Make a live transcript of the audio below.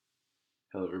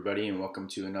Hello, everybody, and welcome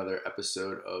to another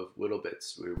episode of Whittle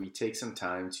Bits, where we take some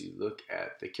time to look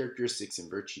at the characteristics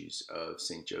and virtues of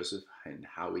St. Joseph and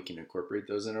how we can incorporate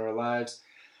those in our lives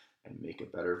and make a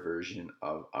better version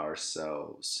of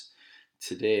ourselves.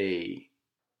 Today,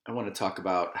 I want to talk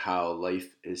about how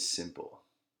life is simple.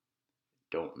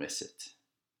 Don't miss it.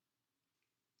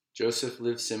 Joseph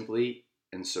lived simply,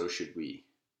 and so should we.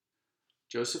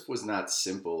 Joseph was not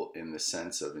simple in the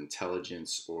sense of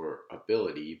intelligence or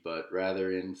ability, but rather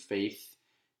in faith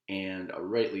and a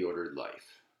rightly ordered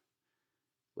life.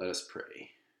 Let us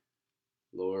pray.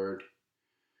 Lord,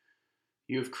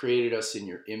 you have created us in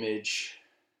your image.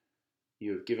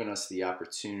 You have given us the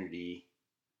opportunity,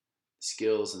 the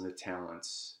skills, and the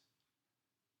talents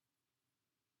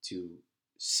to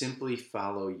simply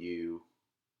follow you,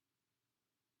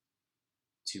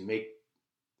 to make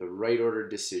the right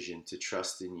ordered decision to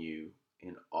trust in you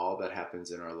in all that happens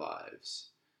in our lives,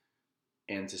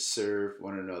 and to serve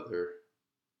one another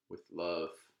with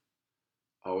love,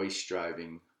 always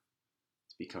striving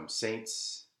to become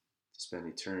saints, to spend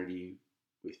eternity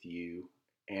with you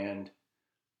and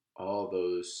all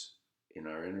those in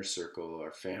our inner circle,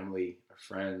 our family, our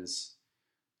friends,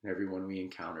 and everyone we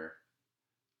encounter,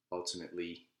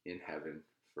 ultimately in heaven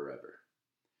forever.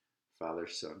 Father,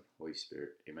 Son, Holy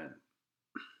Spirit, amen.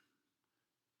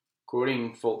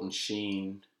 Quoting Fulton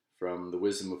Sheen from The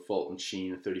Wisdom of Fulton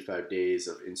Sheen, 35 Days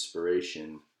of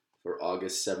Inspiration for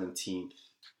August 17th,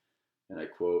 and I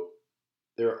quote,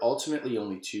 "There are ultimately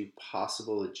only two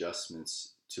possible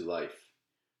adjustments to life.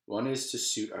 One is to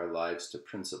suit our lives to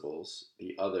principles.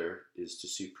 The other is to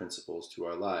suit principles to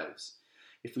our lives.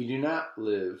 If we do not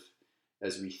live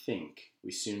as we think,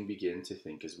 we soon begin to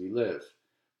think as we live.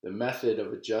 The method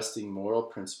of adjusting moral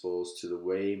principles to the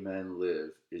way men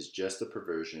live is just a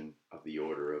perversion of the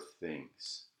order of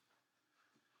things."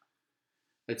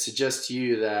 I'd suggest to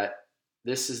you that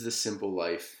this is the simple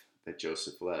life that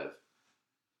Joseph led.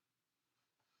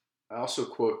 I also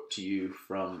quote to you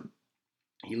from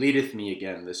He Leadeth Me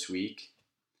Again this week.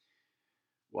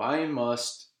 "Why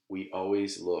must we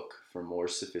always look for more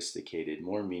sophisticated,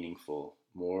 more meaningful,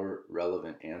 more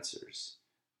relevant answers?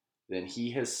 Then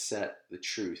he has set the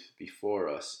truth before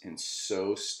us in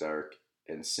so stark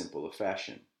and simple a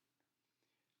fashion.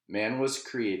 Man was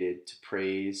created to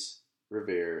praise,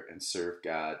 revere, and serve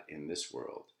God in this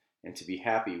world, and to be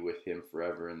happy with him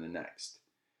forever in the next.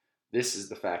 This is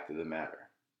the fact of the matter."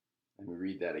 Let me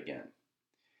read that again.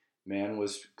 Man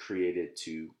was created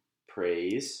to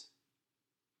praise,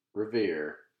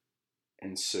 revere,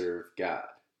 and serve God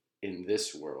in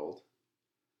this world,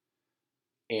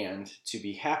 and to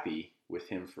be happy with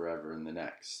him forever in the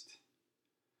next,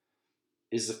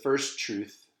 is the first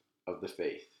truth of the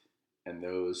faith, and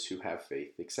those who have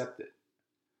faith accept it.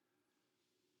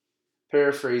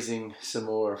 Paraphrasing some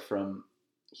more from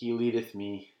He Leadeth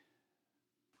Me,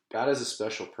 God has a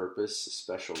special purpose, a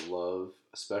special love,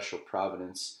 a special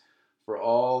providence for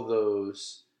all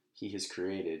those he has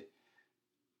created,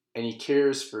 and he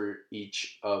cares for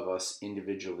each of us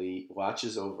individually,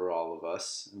 watches over all of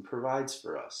us, and provides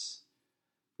for us.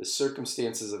 The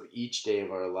circumstances of each day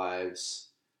of our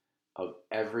lives, of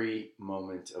every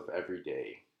moment of every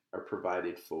day, are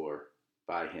provided for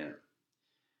by him.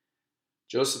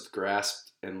 Joseph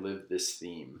grasped and lived this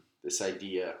theme, this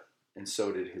idea, and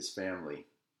so did his family.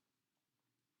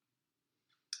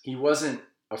 He wasn't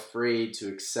afraid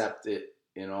to accept it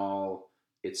in all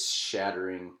its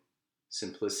shattering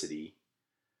simplicity,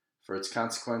 for its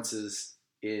consequences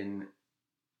in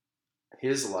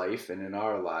his life and in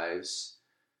our lives,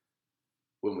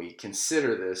 when we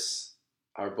consider this,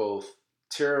 are both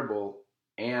terrible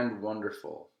and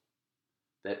wonderful.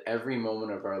 That every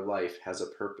moment of our life has a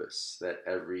purpose, that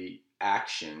every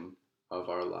action of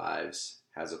our lives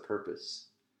has a purpose.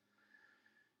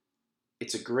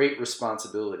 It's a great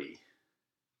responsibility.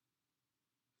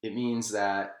 It means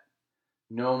that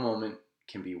no moment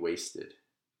can be wasted,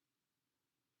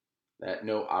 that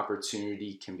no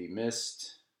opportunity can be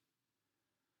missed.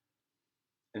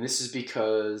 And this is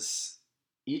because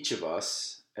each of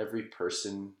us, every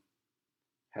person,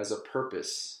 has a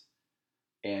purpose,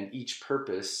 and each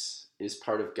purpose is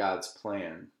part of God's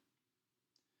plan.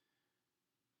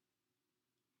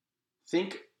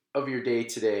 Think of your day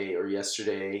today or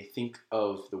yesterday. Think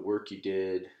of the work you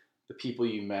did, the people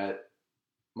you met,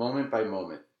 moment by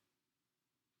moment.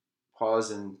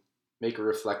 Pause and make a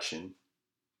reflection.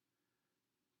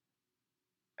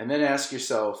 And then ask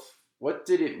yourself, what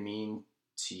did it mean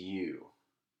to you?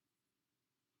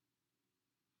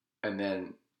 And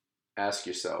then ask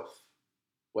yourself,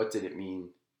 what did it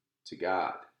mean to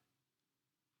God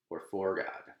or for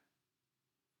God?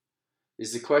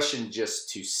 Is the question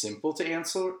just too simple to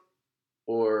answer,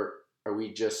 or are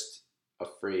we just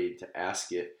afraid to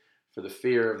ask it for the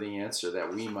fear of the answer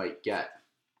that we might get?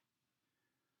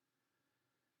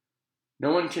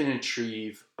 No one can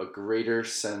achieve a greater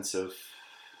sense of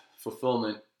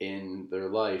fulfillment in their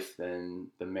life than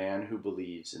the man who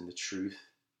believes in the truth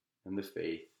and the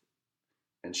faith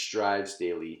and strives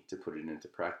daily to put it into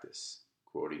practice.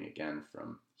 Quoting again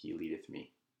from He Leadeth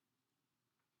Me.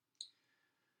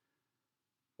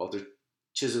 Walter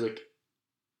Chiswick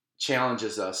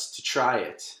challenges us to try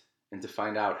it and to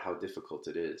find out how difficult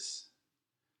it is.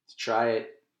 To try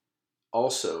it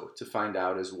also to find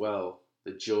out as well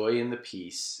the joy and the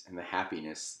peace and the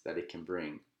happiness that it can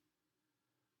bring.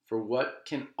 For what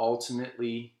can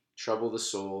ultimately trouble the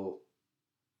soul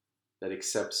that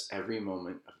accepts every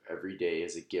moment of every day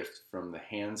as a gift from the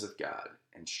hands of God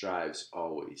and strives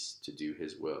always to do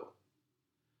His will?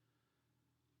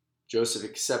 Joseph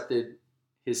accepted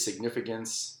his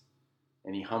significance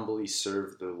and he humbly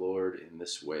served the Lord in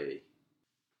this way,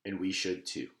 and we should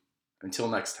too. Until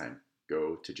next time,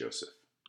 go to Joseph.